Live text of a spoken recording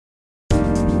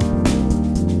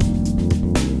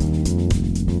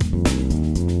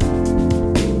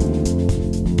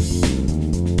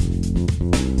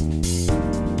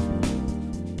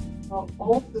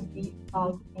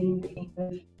in the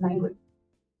English language.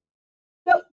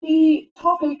 So the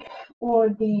topic or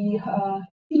the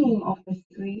theme of this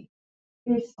degree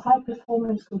is high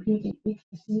performance computing,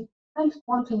 HPC, and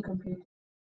quantum computing.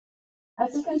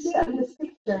 As you can see in this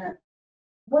picture,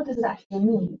 what does it actually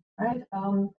mean, right?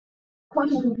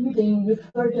 Quantum computing, you've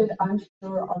heard it, I'm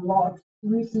sure, a lot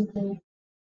recently,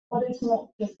 but it's not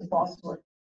just a buzzword.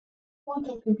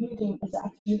 Quantum computing is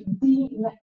actually the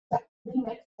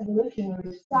next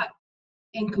evolutionary step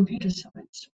in computer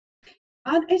science.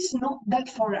 And it's not that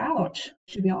far out,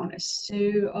 to be honest.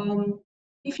 So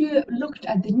if you looked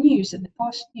at the news, at the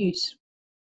past news,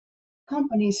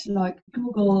 companies like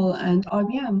Google and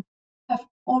IBM have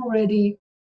already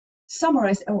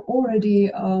summarized or already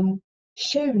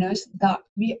shown us that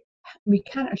we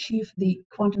can achieve the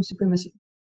quantum supremacy.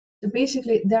 So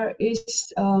basically, there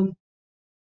is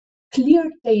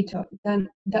clear data then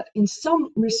that in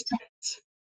some respects,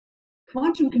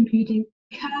 quantum computing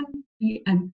can be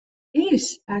and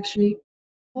is actually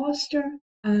faster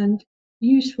and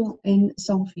useful in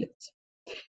some fields.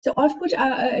 So I've put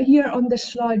here on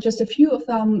this slide just a few of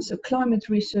them. So climate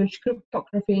research,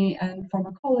 cryptography, and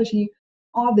pharmacology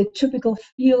are the typical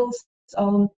fields,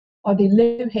 are the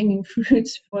low-hanging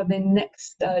fruits for the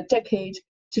next decade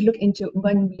to look into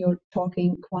when we are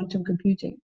talking quantum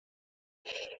computing.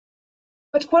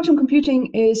 But quantum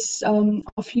computing is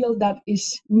a field that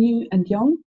is new and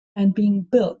young and being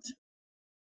built.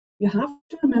 You have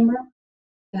to remember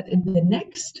that in the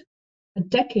next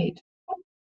decade, or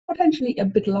potentially a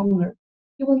bit longer,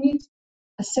 you will need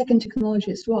a second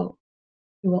technology as well.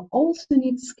 You will also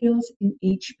need skills in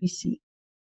HPC,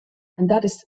 and that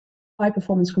is high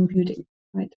performance computing,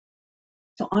 right?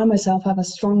 So I myself have a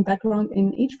strong background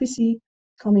in HPC,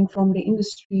 coming from the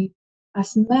industry,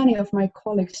 as many of my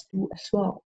colleagues do as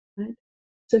well, right?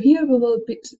 So here we will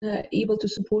be able to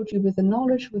support you with the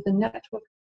knowledge, with the network,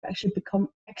 to actually become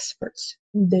experts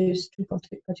in those two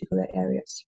particular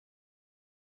areas.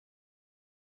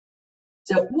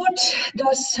 So what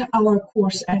does our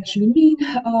course actually mean?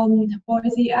 By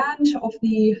the end of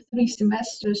the 3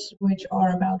 semesters, which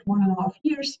are about 1.5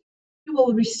 years, you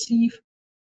will receive,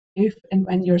 if and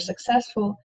when you're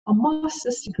successful, a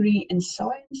master's degree in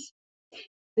science.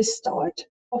 The start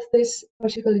of this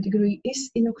particular degree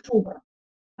is in October.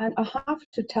 And I have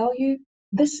to tell you,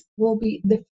 this will be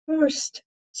the first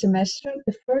semester,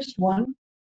 the first one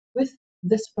with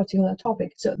this particular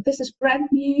topic. So this is brand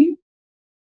new.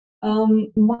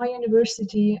 My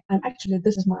university, and actually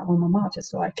this is my alma mater,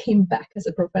 so I came back as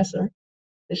a professor.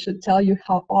 This should tell you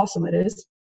how awesome it is.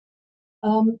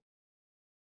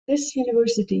 This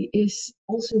university is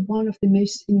also one of the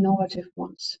most innovative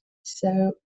ones.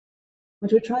 So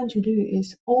what we're trying to do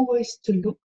is always to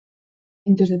look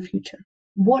into the future.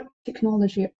 What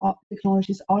technologies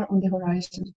are on the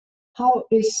horizon? How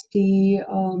is the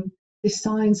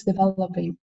science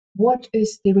developing? What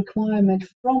is the requirement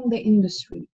from the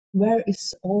industry? Where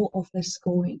is all of this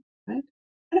going, right?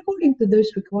 And according to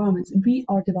those requirements, we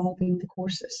are developing the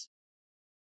courses.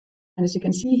 And as you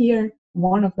can see here,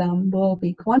 one of them will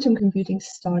be quantum computing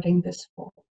starting this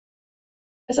fall.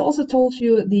 As I also told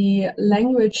you, the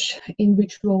language in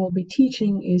which we will be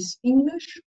teaching is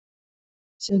English.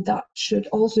 So that should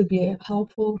also be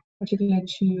helpful, particularly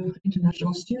to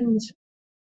international students.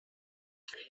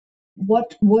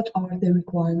 What are the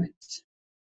requirements?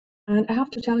 And I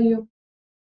have to tell you,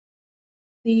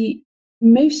 the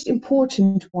most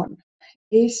important one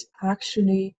is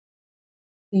actually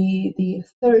the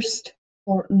thirst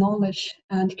for knowledge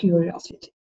and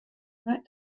curiosity, right?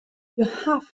 You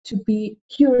have to be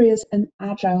curious and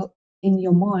agile in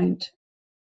your mind.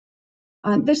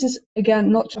 And this is,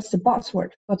 again, not just a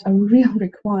buzzword, but a real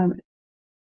requirement.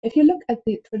 If you look at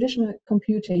the traditional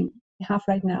computing you have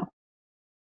right now,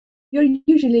 you're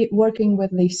usually working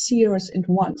with the zeros and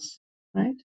ones,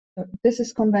 right? So this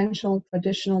is conventional,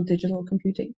 traditional digital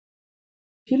computing.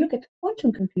 If you look at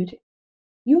quantum computing,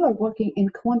 you are working in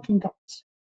quantum dots.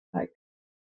 Like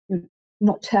you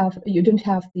don't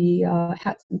have the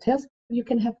heads and tails. You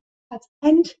can have heads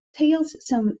and tails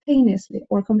simultaneously,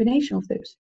 or a combination of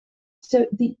those. So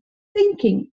the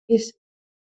thinking is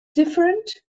different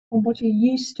from what you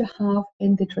used to have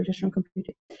in the traditional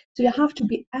computing. So you have to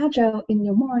be agile in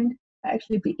your mind, to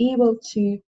actually be able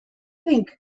to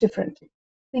think differently,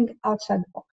 think outside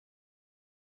the box.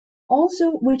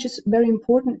 Also, which is very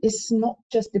important, is not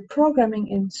just the programming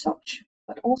in such,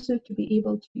 but also to be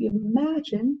able to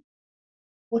imagine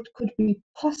what could be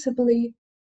possibly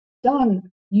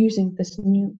done using this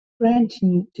brand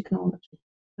new technology,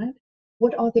 right?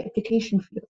 What are the application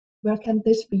fields? Where can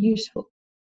this be useful?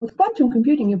 With quantum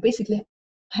computing, you basically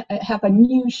have a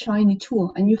new shiny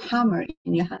tool, a new hammer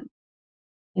in your hand.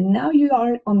 And now you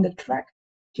are on the track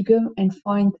to go and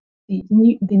find the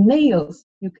nails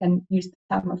you can use the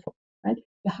hammer for, right?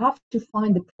 You have to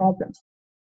find the problems.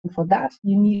 And for that,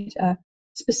 you need a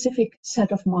specific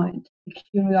set of mind, the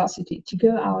curiosity to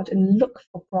go out and look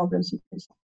for problems you can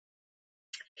solve.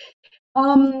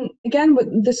 Again,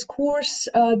 with this course,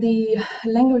 the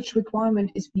language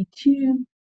requirement is B2,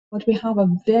 but we have a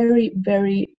very,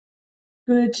 very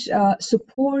good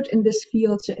support in this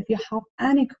field. So if you have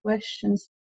any questions,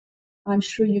 I'm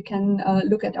sure you can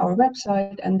look at our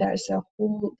website, and there's a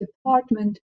whole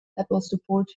department that will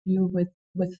support you with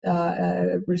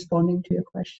responding to your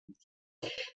questions.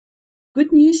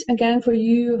 Good news again for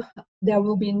you, there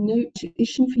will be no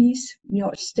tuition fees. We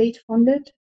are state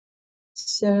funded.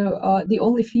 So the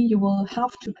only fee you will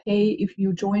have to pay if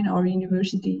you join our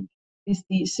university is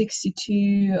the 62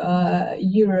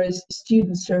 euros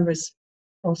student service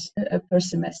per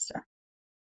semester.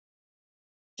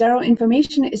 General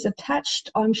information is attached.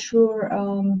 I'm sure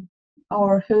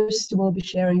our host will be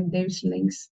sharing those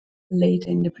links later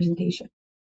in the presentation.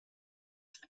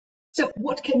 So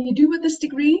what can you do with this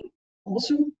degree?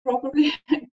 Also probably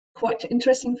quite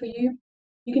interesting for you.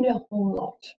 You can do a whole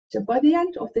lot. So by the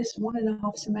end of this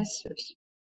 1.5 semesters,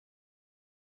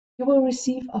 you will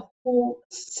receive a whole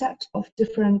set of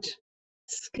different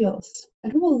skills,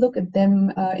 and we will look at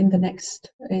them in the next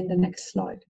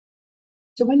slide.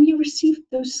 So when you receive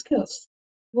those skills,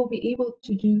 you will be able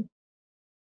to do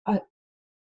a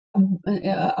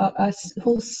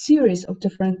whole series of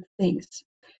different things,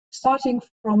 starting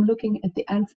from looking at the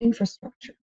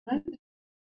infrastructure, right?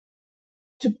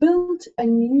 To build a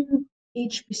new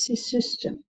HPC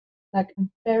system, like a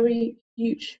very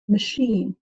huge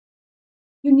machine,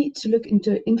 you need to look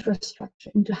into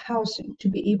infrastructure, into housing, to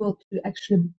be able to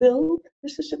actually build the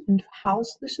system and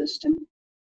house the system,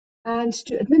 and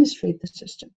to administrate the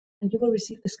system. And you will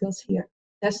receive the skills here.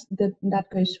 That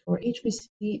goes for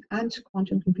HPC and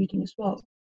quantum computing as well.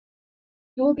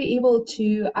 You will be able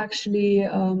to actually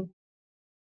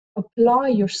apply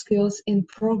your skills in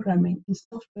programming, in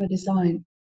software design.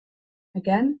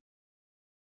 Again,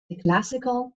 the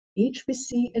classical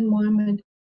HPC environment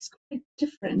is quite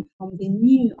different from the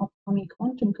new upcoming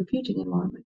quantum computing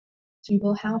environment. So you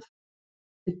will have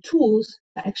the tools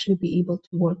to actually be able to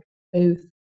work both.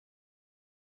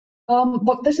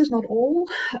 But this is not all.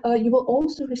 You will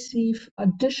also receive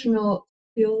additional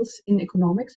skills in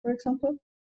economics, for example.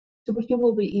 So what you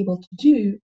will be able to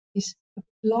do is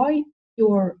apply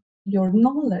your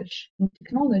knowledge in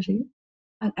technology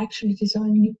and actually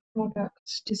design new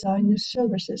products, design new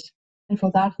services. And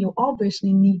for that, you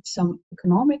obviously need some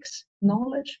economics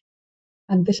knowledge.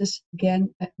 And this is,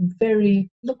 again, a very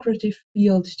lucrative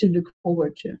field to look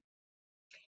forward to.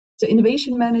 So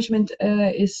innovation management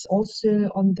is also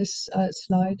on this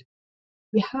slide.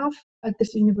 We have at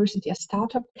this university a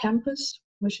startup campus,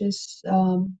 which is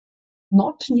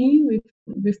not new.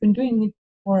 We've been doing it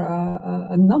for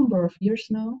a number of years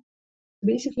now.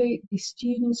 Basically, the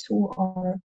students who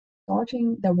are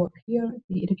starting their work here,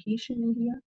 the education in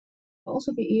here, will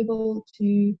also be able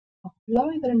to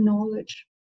apply their knowledge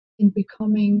in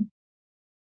becoming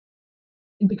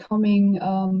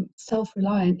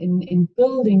self-reliant, in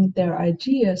building their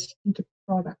ideas into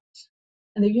products.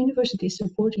 And the university is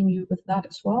supporting you with that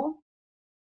as well.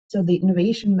 So the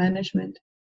innovation management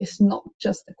is not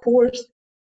just a course.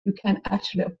 You can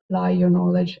actually apply your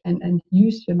knowledge and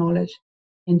use your knowledge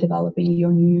in developing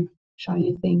your new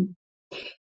shiny thing.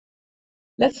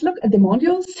 Let's look at the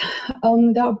modules.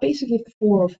 There are basically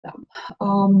 4 of them.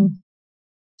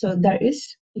 So there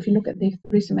is, if you look at the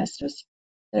 3 semesters,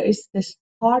 there is this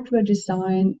hardware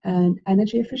design and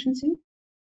energy efficiency.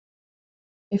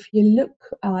 If you look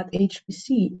at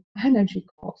HPC, energy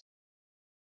cost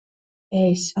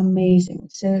is amazing.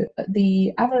 So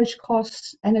the average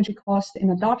cost, energy cost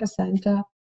in a data center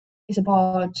is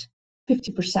about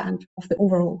 50% of the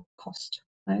overall cost,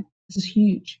 right? This is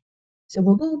huge. So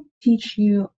we will teach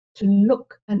you to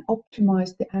look and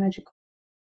optimize the energy cost.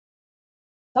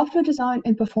 Software design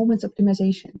and performance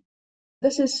optimization.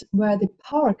 This is where the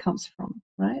power comes from,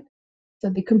 right? So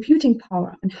the computing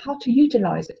power and how to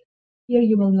utilize it. Here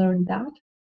you will learn that.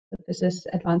 So this is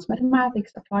advanced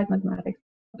mathematics, applied mathematics,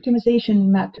 optimization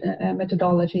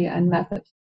methodology and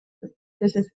methods.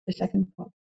 This is the second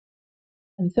part.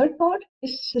 And the third part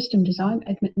is system design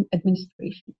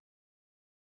administration.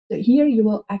 So here you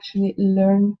will actually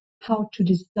learn how to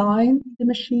design the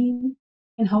machine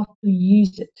and how to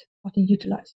use it, how to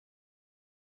utilize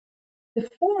it. The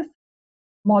fourth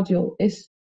module is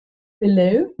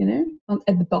below,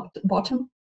 at the bottom.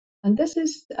 And this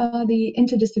is the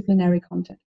interdisciplinary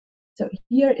content. So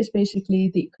here is basically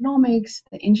the economics,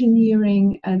 the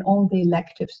engineering, and all the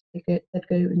electives that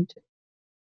go into it.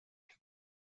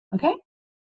 Okay?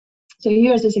 So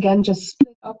here is this again, just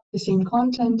split up the same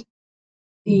content,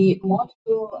 the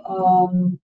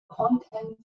module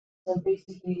content, so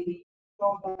basically the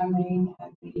programming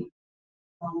and the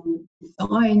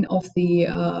design of the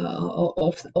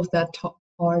of that top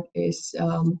part is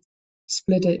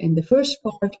split in the first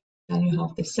part. Then you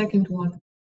have the second one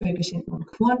focusing on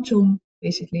quantum,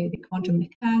 basically the quantum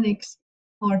mechanics,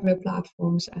 hardware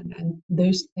platforms, and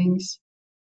those things.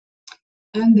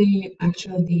 And the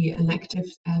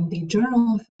electives and the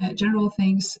general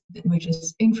things, which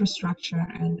is infrastructure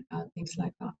and things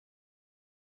like that.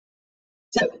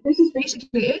 So this is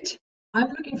basically it.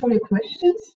 I'm looking for your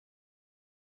questions.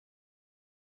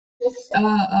 Just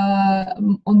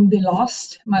on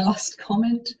my last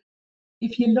comment,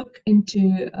 if you look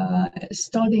into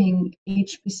studying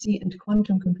HPC and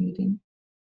quantum computing,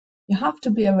 you have to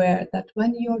be aware that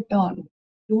when you're done,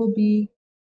 you will be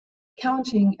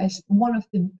counting as one of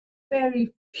the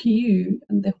very few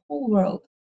in the whole world.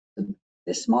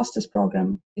 This master's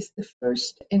program is the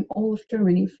first in all of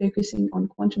Germany focusing on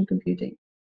quantum computing,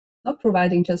 not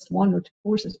providing just 1 or 2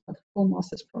 courses, but a full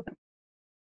master's program.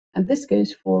 And this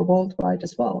goes for worldwide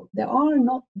as well. There are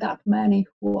not that many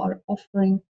who are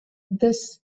offering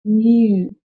this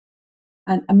new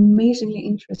and amazingly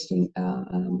interesting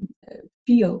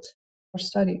field for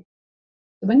study.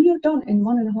 So when you're done in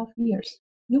 1.5 years,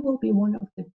 you will be one of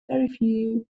the very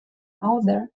few out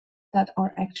there that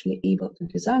are actually able to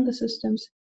design the systems,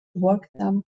 work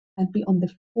them, and be on the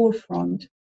forefront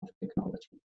of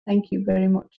technology. Thank you very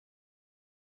much.